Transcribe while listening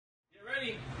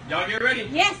Y'all get ready?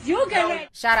 Yes, you get ready.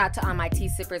 Shout out to all my tea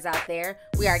sippers out there.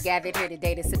 We are gathered here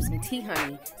today to sip some tea,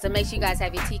 honey. So make sure you guys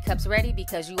have your teacups ready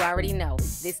because you already know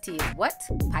this tea is what?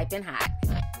 Piping hot.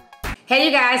 Hey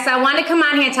you guys, so I want to come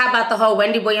on here and talk about the whole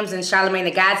Wendy Williams and Charlamagne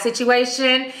the God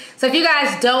situation. So if you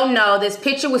guys don't know, this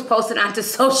picture was posted onto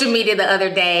social media the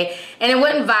other day and it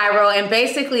went viral, and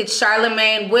basically it's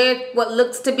Charlamagne with what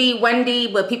looks to be Wendy,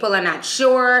 but people are not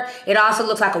sure. It also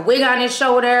looks like a wig on his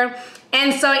shoulder.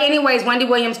 And so anyways, Wendy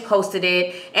Williams posted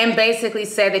it and basically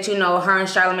said that, you know, her and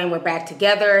Charlamagne were back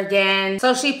together again.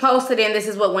 So she posted it, and this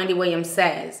is what Wendy Williams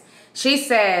says. She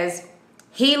says,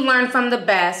 "He learned from the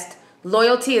best.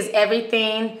 Loyalty is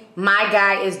everything. My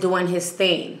guy is doing his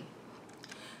thing."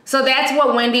 So that's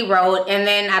what Wendy wrote, and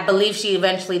then I believe she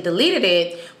eventually deleted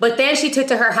it. But then she took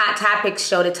to her Hot Topics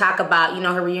show to talk about, you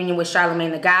know, her reunion with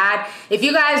Charlamagne the God. If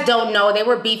you guys don't know, they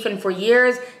were beefing for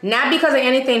years, not because of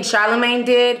anything Charlamagne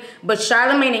did, but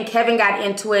Charlamagne and Kevin got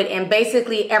into it, and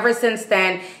basically ever since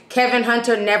then, Kevin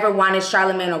Hunter never wanted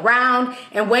Charlamagne around,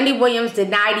 and Wendy Williams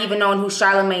denied even knowing who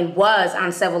Charlamagne was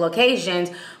on several occasions,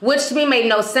 which to me made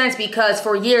no sense because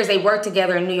for years they worked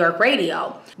together in New York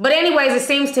radio. But anyways, it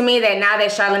seems to me that now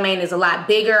that Charlamagne is a lot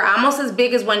bigger, almost as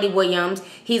big as Wendy Williams,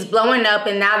 he's blowing up,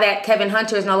 and now that Kevin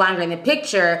Hunter is no longer in the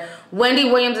picture,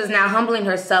 Wendy Williams is now humbling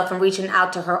herself and reaching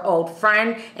out to her old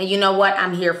friend, and you know what?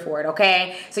 I'm here for it,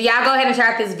 okay? So y'all go ahead and check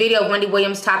out this video of Wendy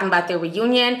Williams talking about their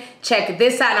reunion. Check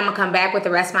this out, and I'm gonna come back with the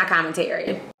rest of my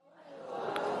commentary.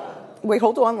 Wait,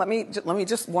 hold on. Let me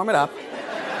just warm it up.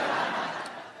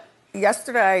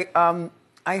 Yesterday,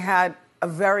 I had a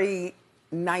very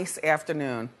nice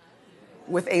afternoon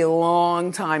with a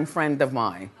longtime friend of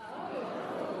mine,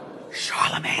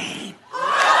 Charlamagne.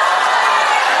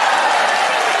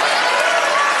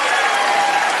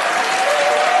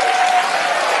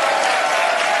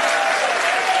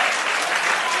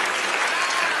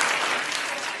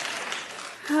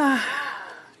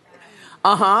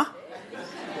 Uh-huh.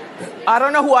 I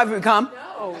don't know who I've become.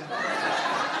 No.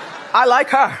 I like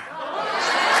her.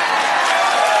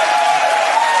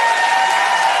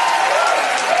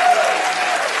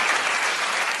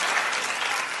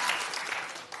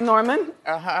 Norman?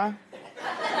 Uh-huh.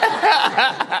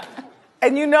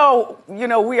 And you know,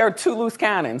 we are two loose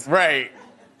cannons. Right.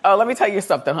 Let me tell you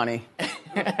something, honey.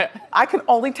 I can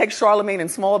only take Charlamagne in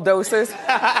small doses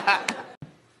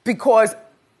because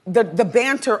the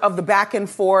banter of the back and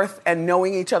forth and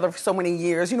knowing each other for so many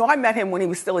years. You know, I met him when he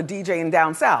was still a DJ in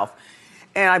down south.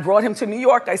 And I brought him to New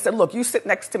York. I said, look, you sit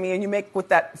next to me and you make with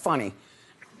that funny.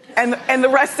 And the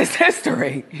rest is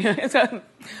history.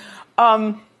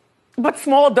 But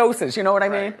small doses, you know what I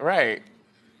mean? Right.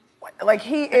 Like,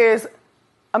 he is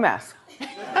a mess.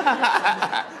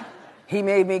 He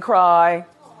made me cry.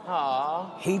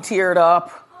 Aww. He teared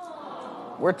up.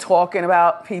 We're talking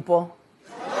about people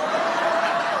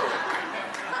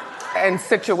and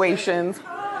situations.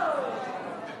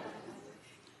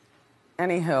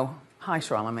 Anywho, hi,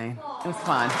 Charlamagne. It was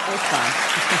fun. It was fun.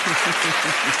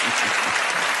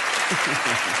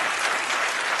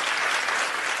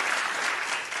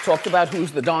 Talked about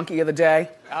who's the donkey of the day.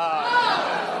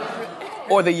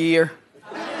 Or the year.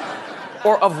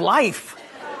 Or of life.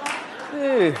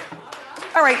 Ugh.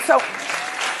 All right, so...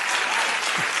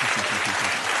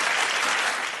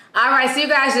 All right, so you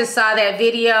guys just saw that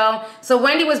video. So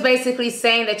Wendy was basically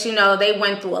saying that, you know, they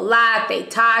went through a lot, they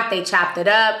talked, they chopped it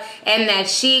up, and that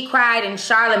she cried and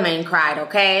Charlamagne cried,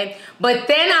 okay? But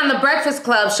then on the Breakfast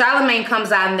Club, Charlamagne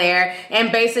comes on there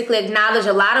and basically acknowledged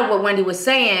a lot of what Wendy was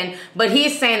saying, but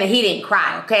he's saying that he didn't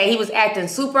cry, okay? He was acting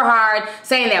super hard,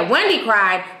 saying that Wendy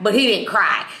cried, but he didn't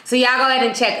cry. So y'all go ahead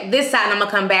and check this out, and I'm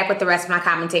gonna come back with the rest of my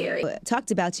commentary.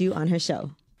 Talked about you on her show.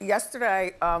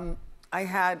 Yesterday, I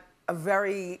had a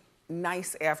very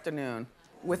nice afternoon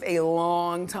with a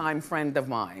longtime friend of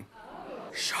mine,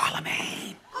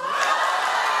 Charlamagne.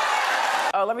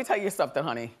 Let me tell you something,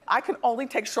 honey. I can only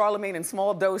take Charlamagne in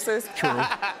small doses. True.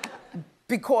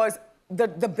 Because the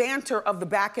banter of the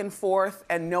back and forth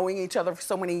and knowing each other for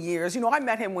so many years. You know, I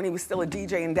met him when he was still a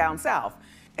DJ in down south.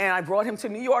 And I brought him to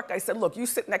New York. I said, look, you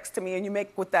sit next to me and you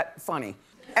make with that funny.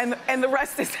 And the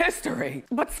rest is history.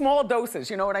 But small doses,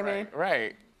 you know what I mean?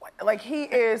 Right. Like, he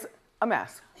is a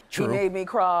mess. True. He made me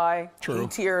cry. True. He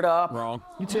teared up. Wrong.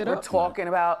 You teared up? We're talking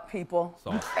about people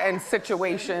Soft. and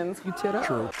situations. You teared up?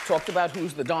 True. Talked about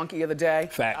who's the donkey of the day.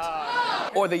 Fact.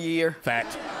 Or the year.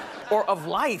 Fact. Or of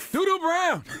life. Doodoo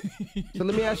Brown. So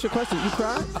let me ask you a question. You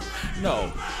cried?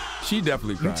 No. She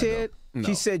definitely cried. You teared? No.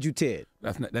 She said you teared.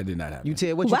 That did not happen. You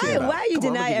teared? What you teared about? Why you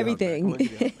deny everything?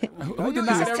 Who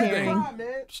denied everything?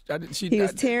 He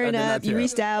was tearing up. You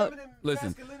reached out.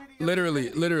 Listen,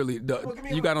 Literally,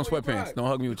 you got on sweatpants. Don't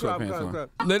hug me with sweatpants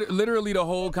on. Literally, the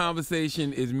whole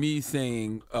conversation is me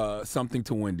saying something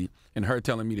to Wendy and her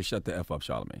telling me to shut the F up,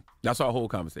 Charlamagne. That's our whole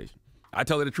conversation. I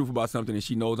tell her the truth about something and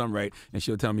she knows I'm right and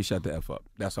she'll tell me shut the F up.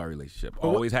 That's our relationship.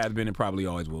 Always has been and probably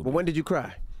always will be. But when did you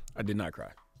cry? I did not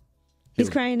cry. He's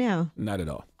crying now. Not at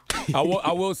all. I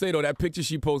will say, though, that picture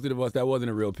she posted of us, that wasn't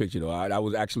a real picture, though. That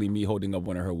was actually me holding up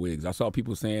one of her wigs. I saw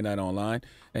people saying that online,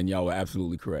 and y'all were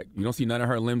absolutely correct. You don't see none of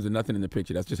her limbs or nothing in the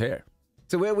picture. That's just hair.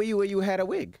 So where were you when you had a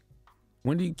wig?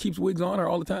 Wendy keeps wigs on her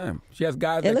all the time. She has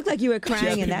guys. It looked like you were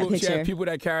crying in that picture. She has people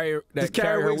that carry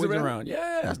her wigs around.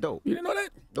 Yeah, that's dope. You didn't know that?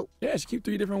 Nope. Yeah, she keeps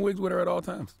 3 different wigs with her at all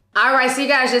times. All right, so you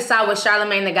guys just saw what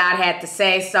Charlamagne the God had to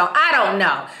say, so I don't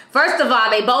know. First of all,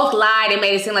 they both lied and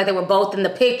made it seem like they were both in the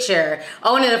picture,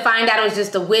 only to find out it was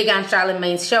just a wig on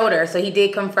Charlamagne's shoulder, so he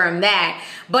did confirm that.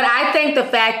 But I think the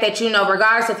fact that,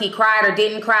 regardless if he cried or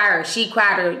didn't cry, or she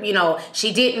cried or,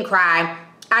 she didn't cry,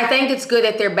 I think it's good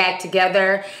that they're back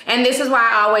together. And this is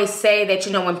why I always say that,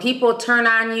 when people turn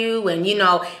on you and,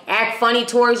 act funny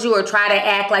towards you or try to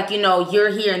act like, you're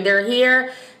here and they're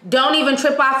here, don't even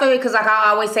trip off of it, because like I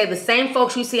always say, the same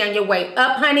folks you see on your way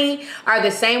up, honey, are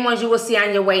the same ones you will see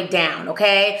on your way down,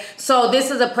 okay? So this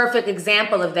is a perfect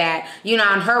example of that.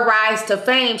 On her rise to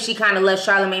fame, she kind of left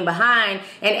Charlamagne behind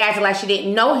and acted like she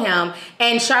didn't know him.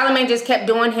 And Charlamagne just kept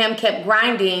doing him, kept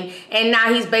grinding, and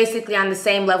now he's basically on the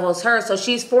same level as her. So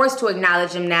she's forced to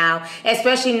acknowledge him now,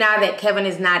 especially now that Kevin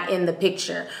is not in the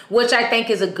picture, which I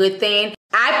think is a good thing.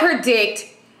 I predict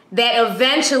that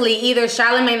eventually either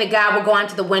Charlamagne the God will go on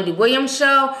to the Wendy Williams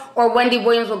show or Wendy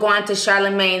Williams will go on to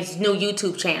Charlamagne's new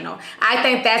YouTube channel. I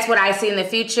think that's what I see in the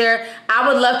future. I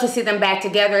would love to see them back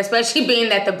together, especially being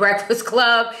that The Breakfast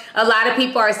Club, a lot of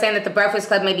people are saying that The Breakfast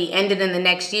Club may be ended in the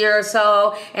next year or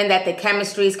so and that the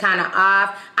chemistry is kind of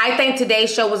off. I think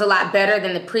today's show was a lot better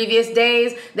than the previous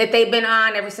days that they've been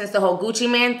on ever since the whole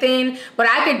Gucci Man thing, but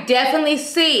I could definitely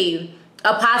see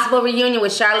a possible reunion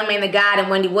with Charlamagne the God and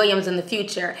Wendy Williams in the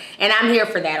future. And I'm here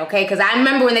for that, okay? Because I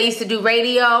remember when they used to do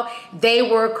radio, they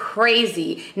were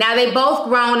crazy. Now they both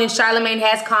grown and Charlamagne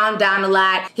has calmed down a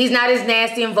lot. He's not as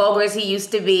nasty and vulgar as he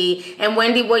used to be. And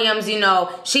Wendy Williams,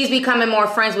 she's becoming more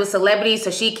friends with celebrities,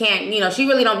 so she can't, she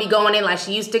really don't be going in like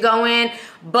she used to go in.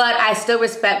 But I still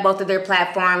respect both of their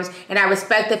platforms, and I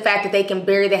respect the fact that they can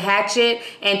bury the hatchet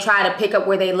and try to pick up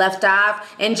where they left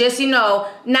off and just,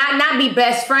 not be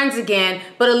best friends again,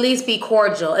 but at least be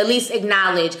cordial, at least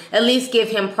acknowledge, at least give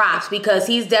him props, because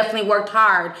he's definitely worked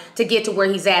hard to get to where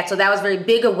he's at. So that was very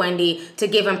big of Wendy to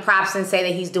give him props and say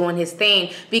that he's doing his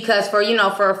thing, because for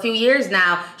a few years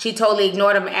now, she totally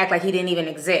ignored him and act like he didn't even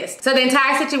exist. So the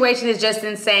entire situation is just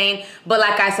insane, but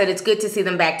like I said, it's good to see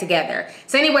them back together.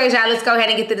 So anyways, y'all, let's go ahead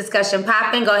and get the discussion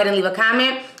popping. Go ahead and leave a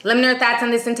comment. Let me know your thoughts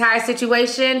on this entire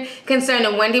situation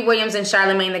concerning Wendy Williams and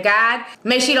Charlamagne the God.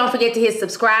 Make sure you don't forget to hit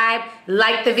subscribe,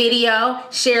 like the video,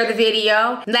 share the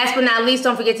video. Last but not least,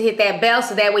 don't forget to hit that bell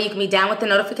so that way you can be down with the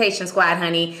notification squad,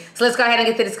 honey. So let's go ahead and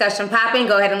get the discussion popping.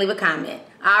 Go ahead and leave a comment.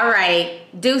 All right,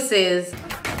 deuces.